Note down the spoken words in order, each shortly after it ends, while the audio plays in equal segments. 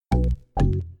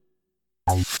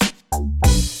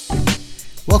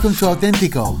Welcome to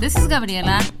Auténtico. This is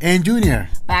Gabriela. And Junior.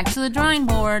 Back to the drawing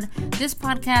board. This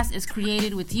podcast is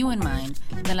created with you in mind,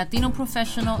 the Latino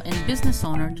professional and business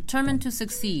owner determined to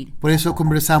succeed. Por eso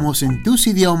conversamos en tus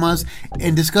idiomas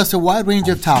and discuss a wide range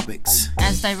of topics.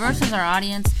 As diverse as our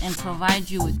audience and provide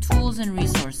you with tools and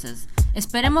resources.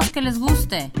 Esperemos que les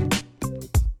guste.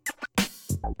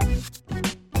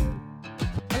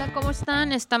 Hola, ¿cómo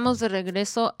están? Estamos de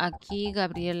regreso aquí,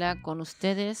 Gabriela, con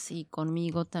ustedes y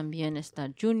conmigo también está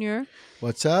Junior.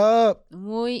 What's up?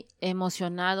 Muy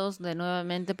emocionados de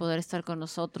nuevamente poder estar con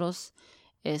nosotros.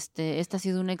 Esta ha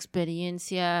sido una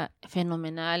experiencia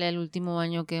fenomenal el último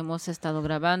año que hemos estado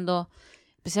grabando.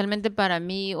 Especialmente para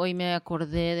mí, hoy me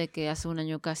acordé de que hace un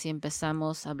año casi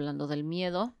empezamos hablando del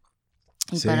miedo.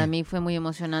 Y sí, para mí fue muy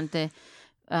emocionante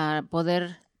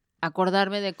poder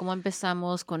acordarme de cómo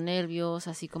empezamos con nervios,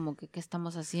 así como que qué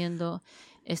estamos haciendo.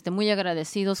 Muy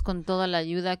agradecidos con toda la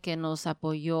ayuda que nos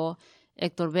apoyó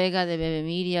Héctor Vega de Bebe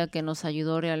Miria, que nos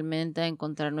ayudó realmente a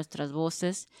encontrar nuestras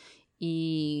voces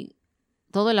y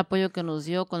todo el apoyo que nos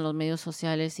dio con los medios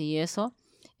sociales y eso.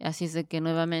 Así es de que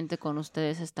nuevamente con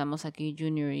ustedes estamos aquí,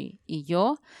 Junior y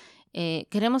yo.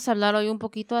 Queremos hablar hoy un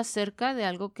poquito acerca de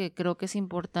algo que creo que es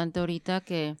importante ahorita,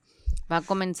 que va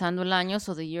comenzando el año,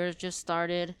 so the year just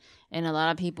started, and a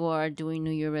lot of people are doing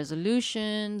New Year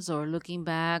resolutions or looking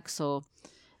back. So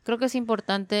creo que es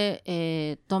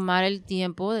importante tomar el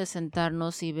tiempo de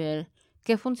sentarnos y ver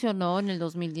qué funcionó en el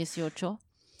 2018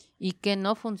 y qué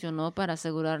no funcionó para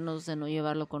asegurarnos de no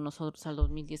llevarlo con nosotros al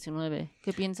 2019.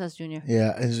 ¿Qué piensas, Junior?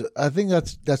 Yeah, I think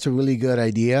that's a really good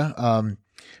idea.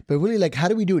 But really, like, how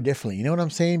do we do it differently? You know what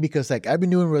I'm saying? Because, like, I've been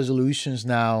doing resolutions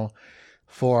now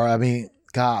for,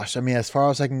 as far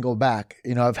as I can go back.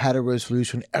 You know, I've had a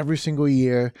resolution every single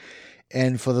year.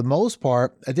 And for the most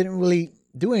part, I didn't really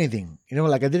do anything. You know,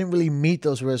 like, I didn't really meet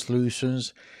those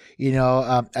resolutions. You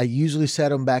know, I usually set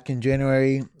them back in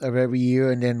January of every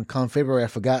year. And then come February, I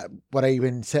forgot what I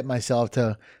even set myself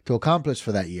to accomplish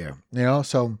for that year. You know,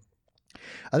 so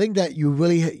I think that you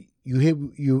really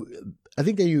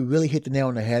hit the nail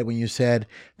on the head when you said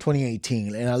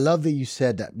 2018. And I love that you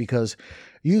said that, because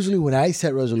usually when I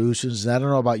set resolutions, and I don't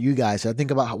know about you guys, I think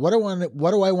about what do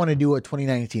I want to do at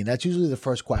 2019? That's usually the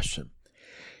first question.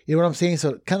 You know what I'm saying?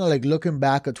 So kind of like looking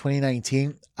back at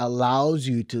 2019 allows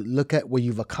you to look at what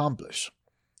you've accomplished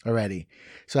already.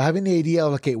 So having the idea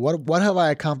of, okay, what have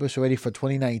I accomplished already for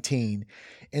 2019?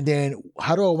 And then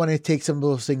how do I want to take some of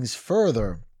those things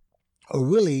further? Or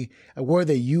really a word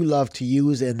that you love to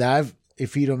use, and that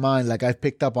if you don't mind, like I've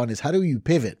picked up on, is how do you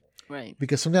pivot? Right.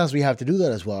 Because sometimes we have to do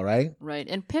that as well, right? Right.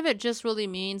 And pivot just really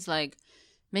means like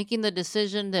making the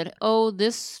decision that,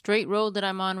 this straight road that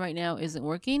I'm on right now isn't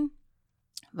working.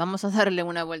 Vamos a darle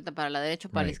una vuelta para la derecha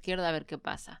o para la izquierda a ver qué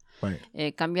pasa.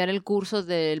 Right. Cambiar el curso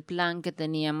del plan que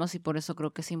teníamos, y por eso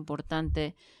creo que es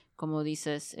importante, como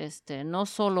dices, no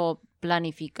solo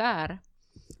planificar,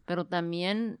 pero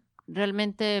también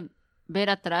realmente ver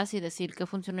atrás y decir qué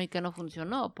funcionó y qué no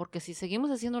funcionó, porque si seguimos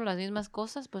haciendo las mismas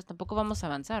cosas, pues tampoco vamos a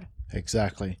avanzar.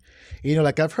 Exactly. You know,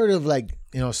 like I've heard of, like,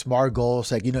 you know, SMART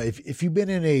goals. Like, you know, if you've been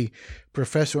in a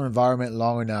professional environment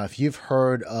long enough, you've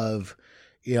heard of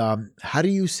how do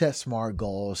you set SMART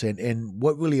goals and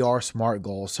what really are SMART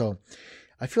goals. So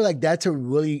I feel like that's a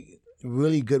really,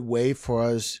 really good way for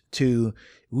us to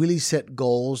really set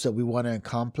goals that we want to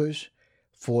accomplish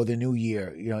for the new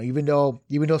year. You know, even though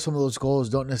some of those goals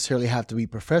don't necessarily have to be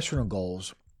professional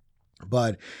goals,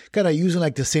 but kind of using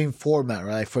like the same format,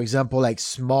 right? For example, like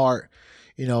SMART,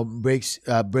 you know, breaks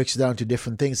down to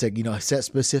different things. Like, you know, set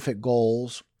specific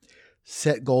goals,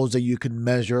 set goals that you can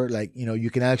measure. Like, you know, you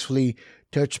can actually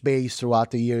touch base throughout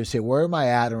the year and say, where am I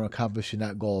at on accomplishing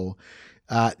that goal?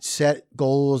 Set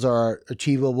goals are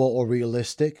achievable or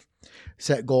realistic.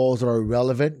 Set goals that are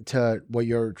relevant to what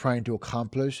you're trying to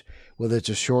accomplish, whether it's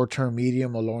a short-term,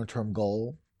 medium, or long-term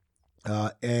goal,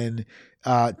 and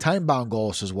time-bound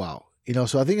goals as well. You know,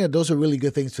 so I think that those are really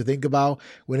good things to think about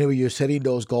whenever you're setting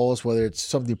those goals, whether it's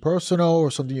something personal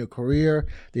or something in your career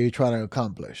that you're trying to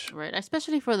accomplish. Right.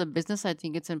 Especially for the business, I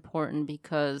think it's important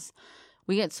because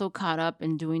we get so caught up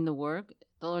in doing the work.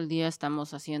 Todo el día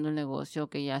estamos haciendo el negocio,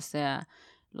 que ya sea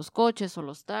los coches o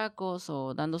los tacos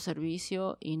o dando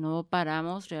servicio, y no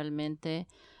paramos realmente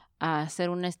a hacer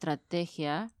una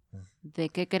estrategia de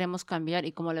qué queremos cambiar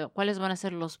y cuáles van a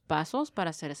ser los pasos para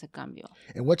hacer ese cambio.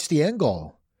 And what's the end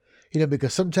goal? You know,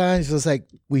 because sometimes it's like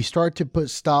we start to put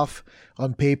stuff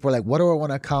on paper, like what do I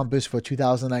want to accomplish for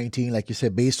 2019, like you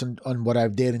said, based on what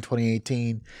I've did in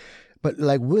 2018. But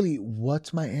like, really,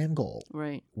 what's my end goal?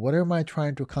 Right. What am I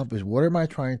trying to accomplish? What am I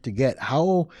trying to get?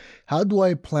 How do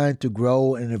I plan to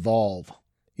grow and evolve?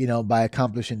 by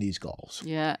accomplishing these goals.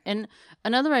 Yeah. And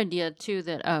another idea too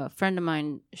that a friend of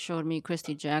mine showed me,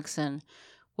 Christy Jackson,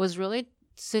 was really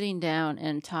sitting down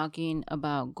and talking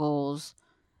about goals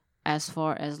as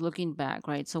far as looking back,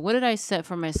 right? So what did I set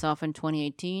for myself in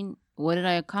 2018? What did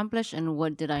I accomplish and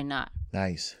what did I not?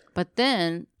 Nice. But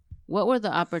then what were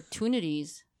the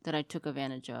opportunities that I took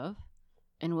advantage of?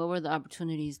 And what were the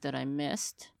opportunities that I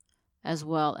missed? As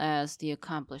well as the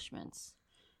accomplishments,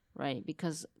 right?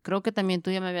 Because creo que también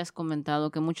tú ya me habías comentado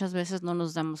que muchas veces no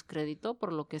nos damos crédito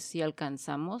por lo que sí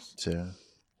alcanzamos. Sí.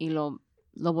 Y lo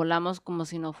volamos como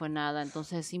si no fue nada.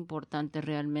 Entonces es importante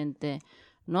realmente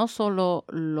no solo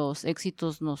los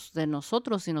éxitos de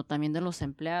nosotros, sino también de los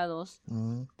empleados,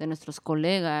 de nuestros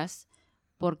colegas,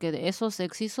 porque de esos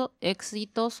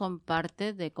éxitos son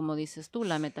parte de, como dices tú,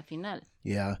 la meta final.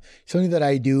 Yeah. Something that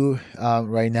I do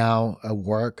right now at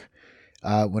work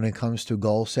when it comes to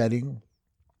goal setting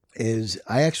is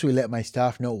I actually let my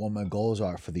staff know what my goals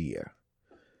are for the year.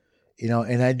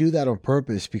 And I do that on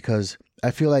purpose because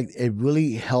I feel like it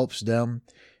really helps them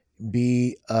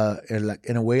be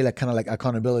in a way like kind of like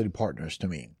accountability partners to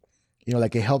me.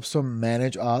 Like it helps them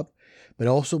manage up, but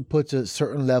also puts a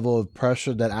certain level of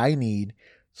pressure that I need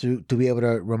to be able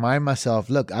to remind myself,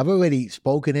 look, I've already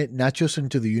spoken it, not just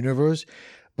into the universe,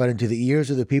 but into the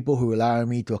ears of the people who rely on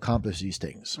me to accomplish these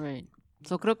things. Right.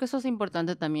 So creo que eso es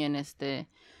importante también.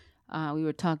 We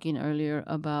were talking earlier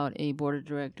about a board of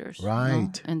directors.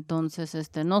 Right. ¿No? Entonces,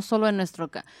 no solo en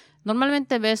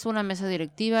normalmente ves una mesa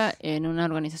directiva en una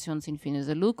organización sin fines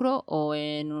de lucro o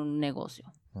en un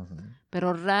negocio. Uh-huh.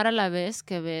 Pero rara la vez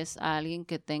que ves a alguien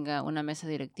que tenga una mesa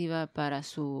directiva para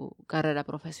su carrera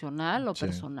profesional o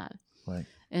personal. Right.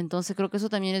 Entonces, creo que eso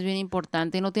también es bien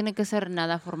importante y no tiene que ser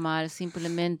nada formal,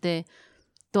 simplemente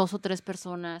 2 o 3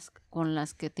 personas con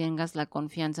las que tengas la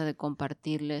confianza de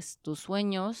compartirles tus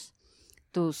sueños,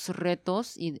 tus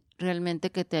retos y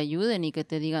realmente que te ayuden y que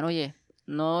te digan, oye,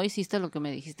 no hiciste lo que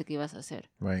me dijiste que ibas a hacer.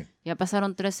 Right. Ya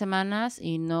pasaron 3 semanas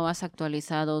y no has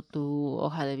actualizado tu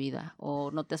hoja de vida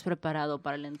o no te has preparado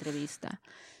para la entrevista.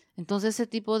 Entonces, ese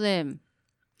tipo de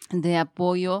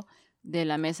apoyo de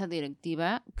la mesa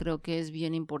directiva creo que es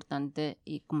bien importante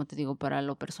y, como te digo, para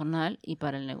lo personal y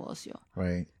para el negocio.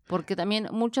 Right. Porque también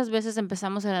muchas veces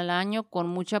empezamos el año con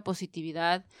mucha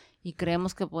positividad y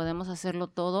creemos que podemos hacerlo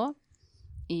todo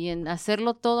y en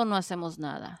hacerlo todo no hacemos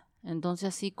nada. Entonces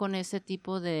así con ese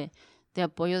tipo de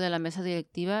apoyo de la mesa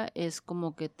directiva es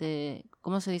como que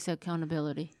 ¿cómo se dice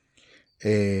accountability?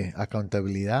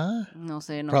 Accountabilidad? No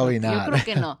sé, no. Probably Yo not. creo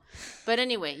que no. But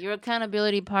anyway, your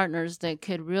accountability partners that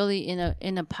could really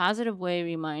in a positive way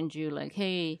remind you like,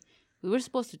 hey, we were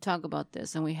supposed to talk about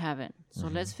this and we haven't. So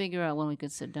let's figure out when we can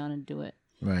sit down and do it.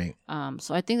 Right.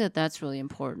 So I think that's really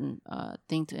important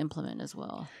thing to implement as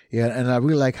well. Yeah, and I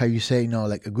really like how you say,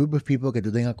 like a group of people que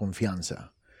tú tengas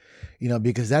confianza.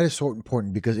 Because that is so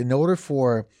important. Because in order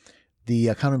for the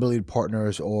accountability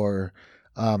partners or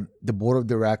the board of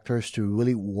directors to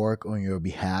really work on your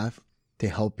behalf to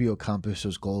help you accomplish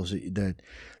those goals that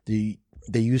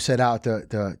you set out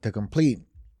to complete,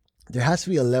 there has to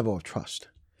be a level of trust.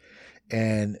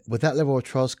 And with that level of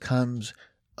trust comes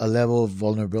a level of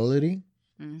vulnerability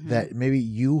that maybe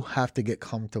you have to get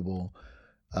comfortable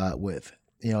with.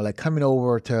 Like coming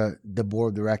over to the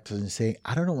board of directors and saying,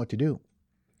 I don't know what to do.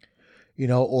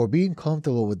 Or being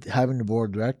comfortable with having the board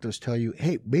of directors tell you,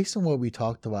 hey, based on what we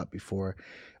talked about before,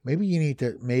 maybe you need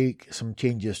to make some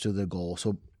changes to the goal.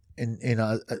 So,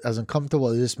 as uncomfortable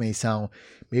as this may sound,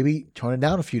 maybe turn it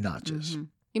down a few notches. Mm-hmm.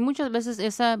 Y muchas veces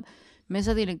esa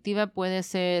mesa directiva puede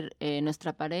ser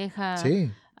nuestra pareja,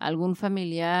 sí, algún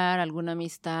familiar, alguna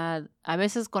amistad. A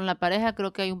veces con la pareja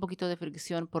creo que hay un poquito de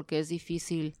fricción porque es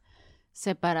difícil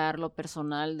separar lo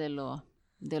personal de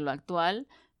lo actual.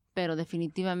 Pero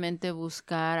definitivamente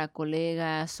buscar a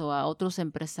colegas o a otros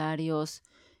empresarios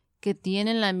que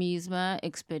tienen la misma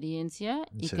experiencia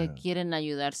y que quieren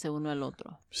ayudarse uno al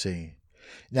otro. Sí.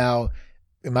 Now,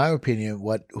 in my opinion,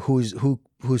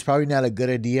 who's probably not a good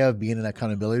idea of being an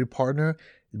accountability partner,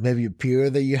 maybe a peer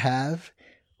that you have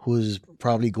who's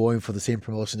probably going for the same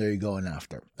promotion that you're going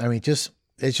after. I mean,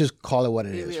 let's just call it what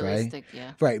it is, realistic, right?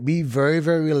 Yeah. Right. Be very,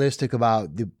 very realistic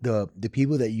about the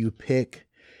people that you pick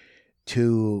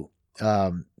to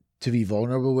be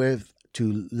vulnerable with,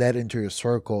 to let into your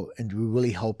circle and to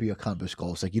really help you accomplish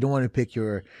goals. Like you don't want to pick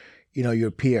your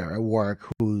peer at work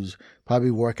who's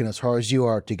probably working as hard as you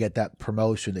are to get that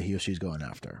promotion that he or she's going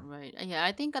after. Right. Yeah,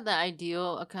 I think the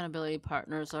ideal accountability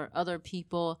partners are other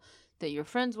people that you're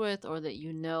friends with or that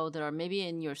you know that are maybe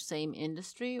in your same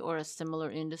industry or a similar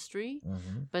industry,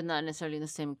 but not necessarily in the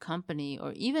same company.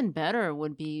 Or even better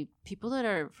would be people that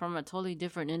are from a totally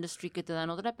different industry que te dan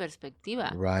otra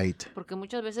perspectiva. Right. Porque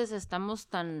muchas veces estamos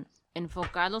tan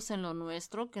enfocados en lo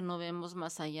nuestro que no vemos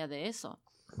más allá de eso.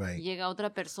 Right. Llega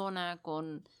otra persona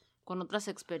con otras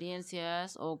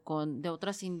experiencias o de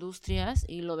otras industrias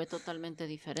y lo ve totalmente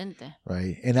diferente.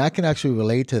 Right. And I can actually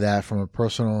relate to that from a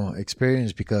personal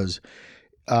experience because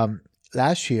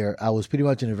last year I was pretty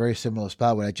much in a very similar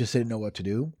spot where I just didn't know what to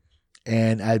do.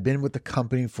 And I'd been with the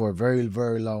company for a very,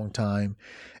 very long time.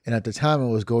 And at the time I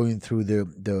was going through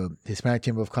the Hispanic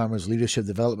Chamber of Commerce Leadership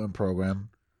Development Program,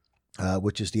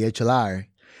 which is the HLI.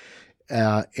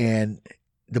 And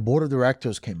the board of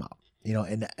directors came up.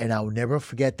 And I'll never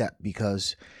forget that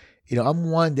because, I'm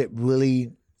one that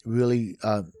really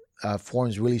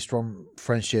forms really strong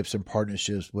friendships and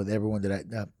partnerships with everyone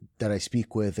that I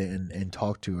speak with and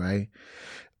talk to, right?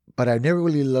 But I never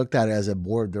really looked at it as a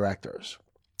board of directors.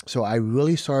 So I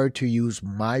really started to use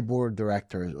my board of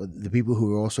directors, or the people who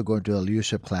were also going to the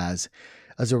leadership class,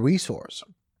 as a resource.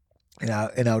 And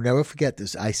I'll never forget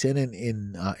this. I sent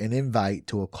an invite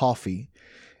to a coffee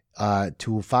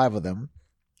to 5 of them.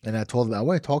 And I told them, I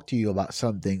want to talk to you about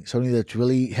something that's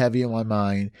really heavy on my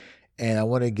mind, and I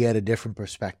want to get a different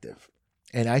perspective.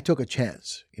 And I took a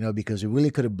chance, because it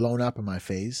really could have blown up in my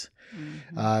face.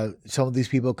 Some of these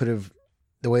people could have,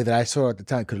 the way that I saw it at the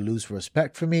time, could lose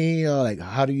respect for me. Like,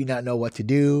 how do you not know what to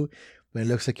do when it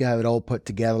looks like you have it all put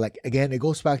together? Like, again, it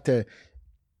goes back to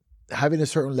having a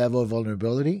certain level of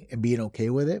vulnerability and being okay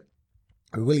with it.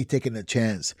 Or really taking a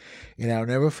chance. And I'll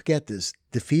never forget this.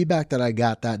 The feedback that I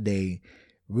got that day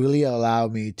really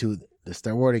allowed me to, that's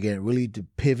that word again, really to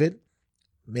pivot,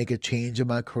 make a change in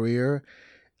my career,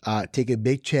 take a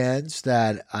big chance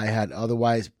that I had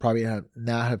otherwise probably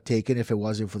not have taken if it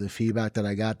wasn't for the feedback that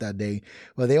I got that day.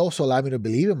 But they also allowed me to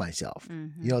believe in myself.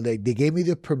 They gave me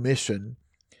the permission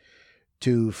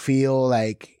to feel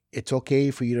like it's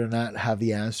okay for you to not have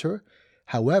the answer.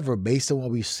 However, based on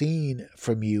what we've seen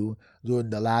from you during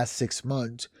the last 6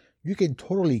 months, you can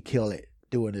totally kill it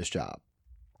doing this job.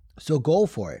 So go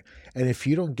for it. And if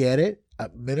you don't get it,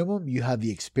 at minimum, you have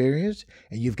the experience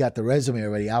and you've got the resume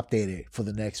already updated for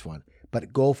the next one.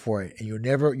 But go for it. And you'll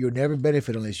never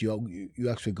benefit unless you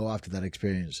actually go after that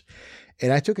experience.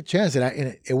 And I took a chance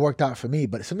and it worked out for me.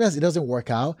 But sometimes it doesn't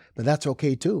work out, but that's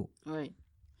okay too. Right.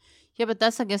 Yeah, but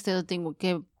that's, I guess, the other thing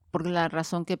por la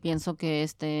razón que pienso que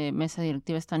mesa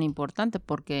directiva es tan importante,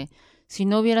 porque si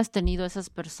no hubieras tenido esas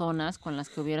personas con las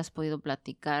que hubieras podido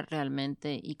platicar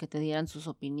realmente y que te dieran sus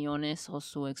opiniones o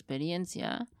su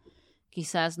experiencia,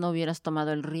 quizás no hubieras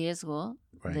tomado el riesgo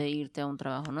de irte a un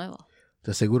trabajo nuevo.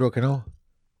 Te aseguro que no.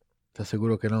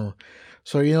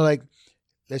 So,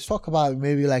 let's talk about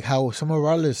maybe like how some of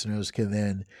our listeners can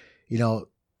then,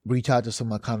 reach out to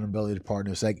some accountability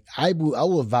partners. Like I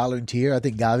will volunteer. I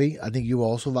think Gavi, you will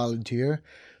also volunteer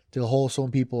to hold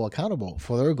some people accountable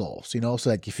for their goals. So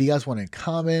like if you guys want to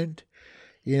comment,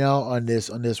 on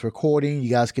this recording,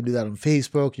 you guys can do that on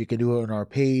Facebook. You can do it on our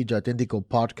page,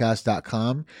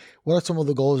 authenticopodcast.com. What are some of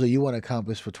the goals that you want to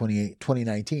accomplish for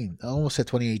 2019? I almost said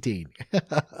 2018.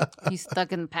 He's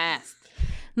stuck in the past.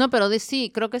 No, pero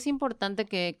sí, creo que es importante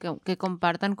que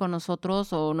compartan con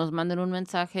nosotros o nos manden un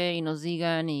mensaje y nos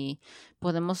digan y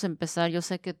podemos empezar. Yo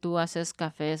sé que tú haces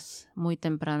cafés muy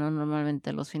temprano,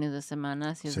 normalmente los fines de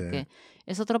semana, así es que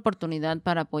es otra oportunidad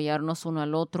para apoyarnos uno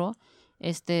al otro.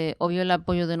 Obvio el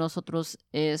apoyo de nosotros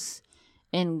es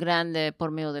en grande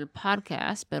por medio del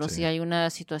podcast, pero si hay una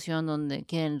situación donde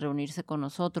quieren reunirse con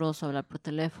nosotros o hablar por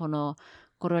teléfono,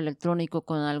 correo electrónico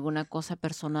con alguna cosa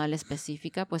personal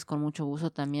específica, pues con mucho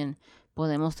gusto también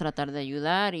podemos tratar de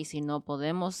ayudar y si no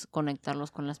podemos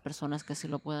conectarlos con las personas que sí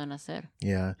lo puedan hacer.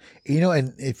 Yeah.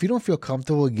 And if you don't feel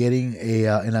comfortable getting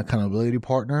an accountability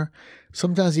partner,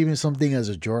 sometimes even something as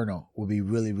a journal will be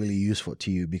really, really useful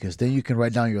to you because then you can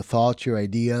write down your thoughts, your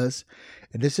ideas.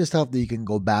 And this is stuff that you can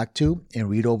go back to and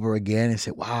read over again and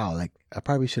say, wow, like I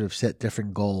probably should have set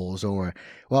different goals, or,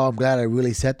 well, I'm glad I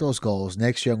really set those goals.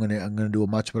 Next year I'm gonna do a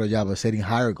much better job of setting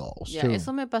higher goals. Yeah, too.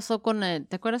 Eso me pasó con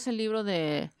 ¿te acuerdas el libro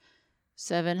de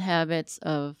 7 Habits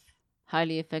of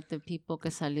Highly Effective People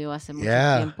que salió hace mucho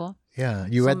tiempo? Yeah,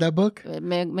 you read that book?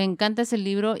 Me encanta ese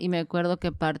libro y me acuerdo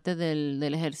que parte del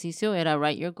ejercicio era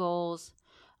write your goals,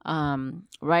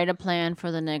 write a plan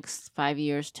for the next 5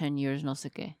 years, 10 years, no sé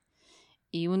qué.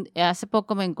 Y hace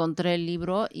poco me encontré el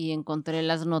libro y encontré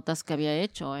las notas que había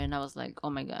hecho. And I was like, oh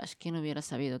my gosh, ¿quién hubiera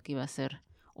sabido que iba a hacer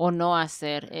o no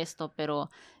hacer esto? Pero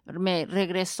me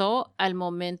regresó al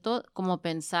momento como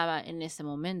pensaba en ese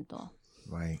momento.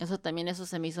 Right. Eso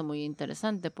se me hizo muy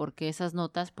interesante porque esas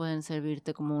notas pueden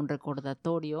servirte como un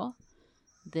recordatorio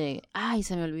de, ay,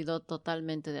 se me olvidó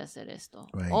totalmente de hacer esto.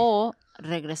 Right. O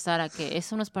regresar a que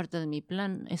eso no es parte de mi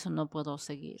plan, eso no puedo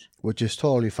seguir. Which is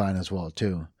totally fine as well,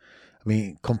 too. I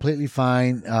mean, completely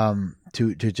fine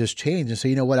to just change and say,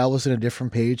 you know what, I was in a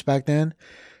different page back then.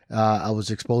 I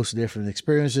was exposed to different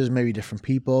experiences, maybe different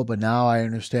people, but now I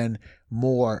understand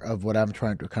more of what I'm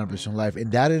trying to accomplish in life.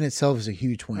 And that in itself is a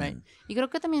huge win. Right. Y creo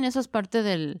que también eso es parte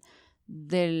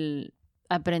del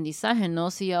aprendizaje,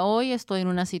 ¿no? Si hoy estoy en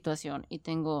una situación y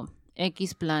tengo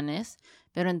X planes,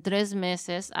 pero en 3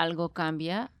 meses algo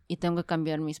cambia y tengo que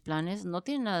cambiar mis planes, no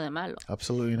tiene nada de malo.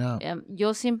 Absolutely not.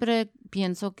 Yo siempre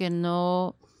pienso que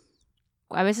no...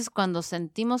 A veces cuando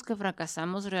sentimos que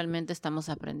fracasamos, realmente estamos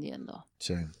aprendiendo.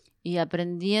 Sí. Y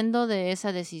aprendiendo de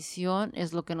esa decisión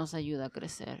es lo que nos ayuda a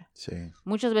crecer. Sí.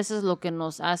 Muchas veces lo que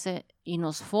nos hace y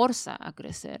nos forza a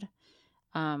crecer.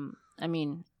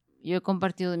 Yo he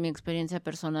compartido de mi experiencia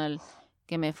personal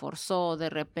que me forzó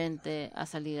de repente a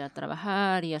salir a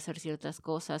trabajar y hacer ciertas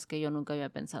cosas que yo nunca había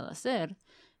pensado hacer.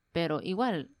 Pero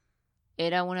igual,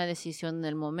 era una decisión en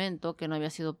el momento que no había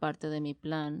sido parte de mi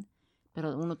plan.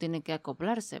 Pero uno tiene que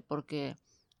acoplarse porque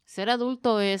ser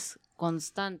adulto es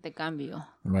constante cambio.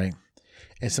 Right.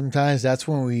 And sometimes that's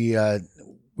when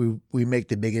we make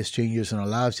the biggest changes in our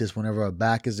lives, just whenever our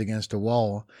back is against the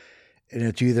wall. And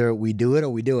it's either we do it or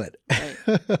we do it.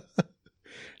 Right.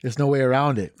 There's no way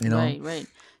around it, you know? Right.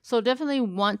 So definitely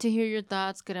want to hear your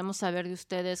thoughts. Queremos saber de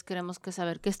ustedes. Queremos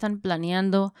saber qué están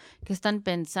planeando, qué están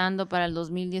pensando para el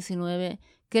 2019.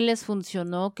 ¿Qué les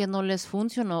funcionó? ¿Qué no les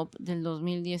funcionó del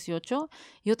 2018?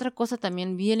 Y otra cosa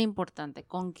también bien importante,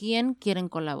 ¿con quién quieren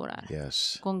colaborar?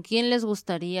 Yes. ¿Con quién les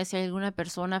gustaría, si hay alguna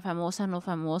persona famosa, no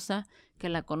famosa, que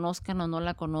la conozcan o no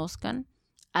la conozcan?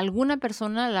 Alguna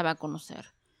persona la va a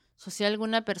conocer. Si hay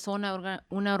alguna persona,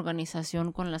 una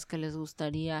organización con las que les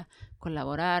gustaría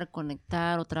colaborar,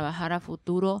 conectar o trabajar a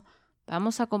futuro,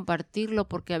 vamos a compartirlo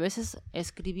porque a veces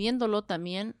escribiéndolo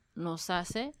también nos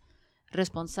hace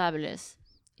responsables.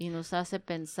 Y nos hace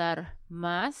pensar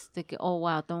más de que, oh,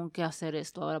 wow, tengo que hacer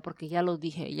esto ahora porque ya lo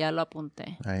dije, ya lo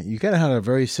apunté. Right. You kind of had a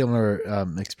very similar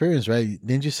experience, right?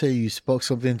 Didn't you say you spoke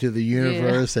something to the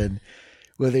universe and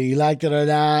whether you liked it or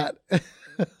not?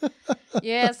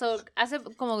 Yeah, so hace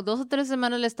como 2 o 3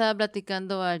 semanas le estaba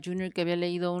platicando a Junior que había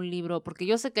leído un libro, porque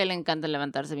yo sé que a él le encanta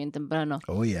levantarse bien temprano.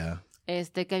 Oh, yeah.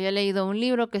 Que había leído un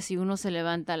libro que si uno se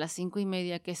levanta a las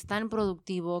 5:30, que es tan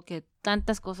productivo, que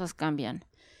tantas cosas cambian.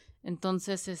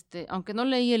 Entonces, aunque no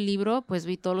leí el libro, pues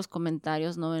vi todos los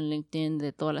comentarios, ¿no? En LinkedIn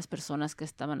de todas las personas que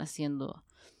estaban haciendo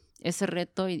ese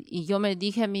reto y yo me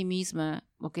dije a mí misma,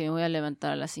 ok, me voy a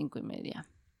levantar a las 5:30.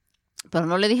 Pero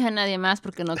no le dije a nadie más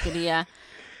porque no quería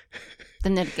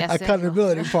tener que hacerlo.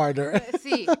 Accountability partner.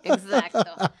 Sí,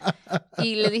 exacto.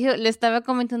 Y le estaba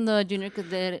comentando a Junior que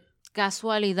de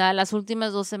casualidad, las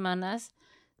últimas 2 semanas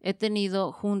he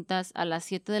tenido juntas a las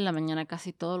 7 de la mañana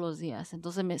casi todos los días.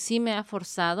 Entonces sí me ha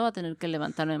forzado a tener que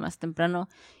levantarme más temprano.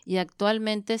 Y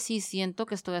actualmente sí siento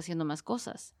que estoy haciendo más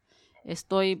cosas.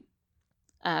 Estoy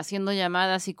haciendo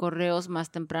llamadas y correos más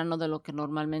temprano de lo que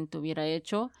normalmente hubiera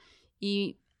hecho.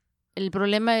 Y el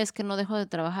problema es que no dejo de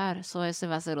trabajar. Ese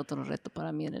va a ser otro reto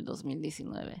para mí en el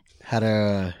 2019.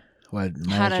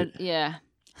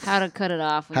 How to cut it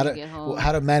off when you get home.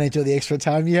 How to manage all the extra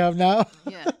time you have now?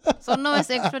 Yeah. So no es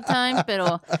extra time,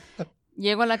 pero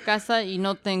llego a la casa y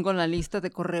no tengo la lista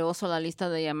de correos o la lista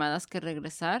de llamadas que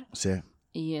regresar. Sí.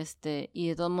 Y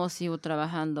de todos modos sigo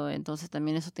trabajando. Entonces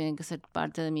también eso tiene que ser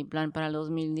parte de mi plan para el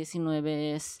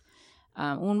 2019 es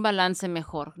un balance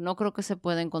mejor. No creo que se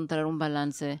pueda encontrar un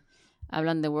balance.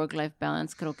 Hablan de work-life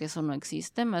balance. Creo que eso no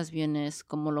existe. Más bien es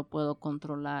cómo lo puedo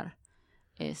controlar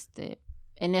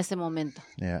en ese momento.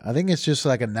 Yeah, I think it's just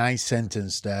like a nice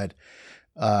sentence that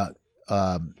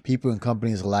people in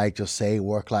companies like to say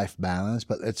work-life balance,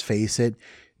 but let's face it,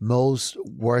 most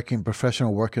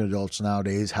professional working adults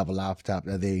nowadays have a laptop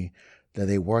that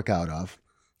they work out of,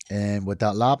 and with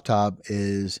that laptop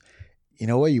is, you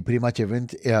know what, you pretty much have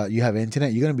you have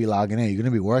internet, you're going to be logging in, you're going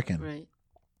to be working, Right.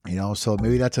 You know, so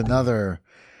maybe that's another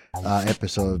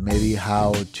episode, maybe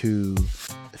how to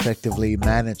effectively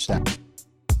manage that.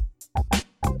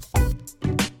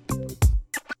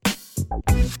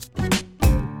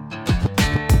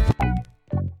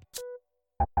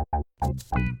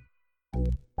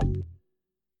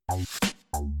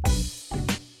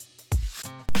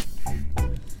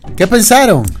 ¿Qué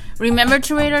pensaron? Remember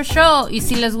to rate our show y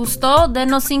si les gustó,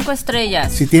 denos 5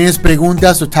 estrellas. Si tienes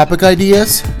preguntas o topic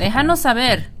ideas, Déjanos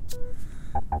saber.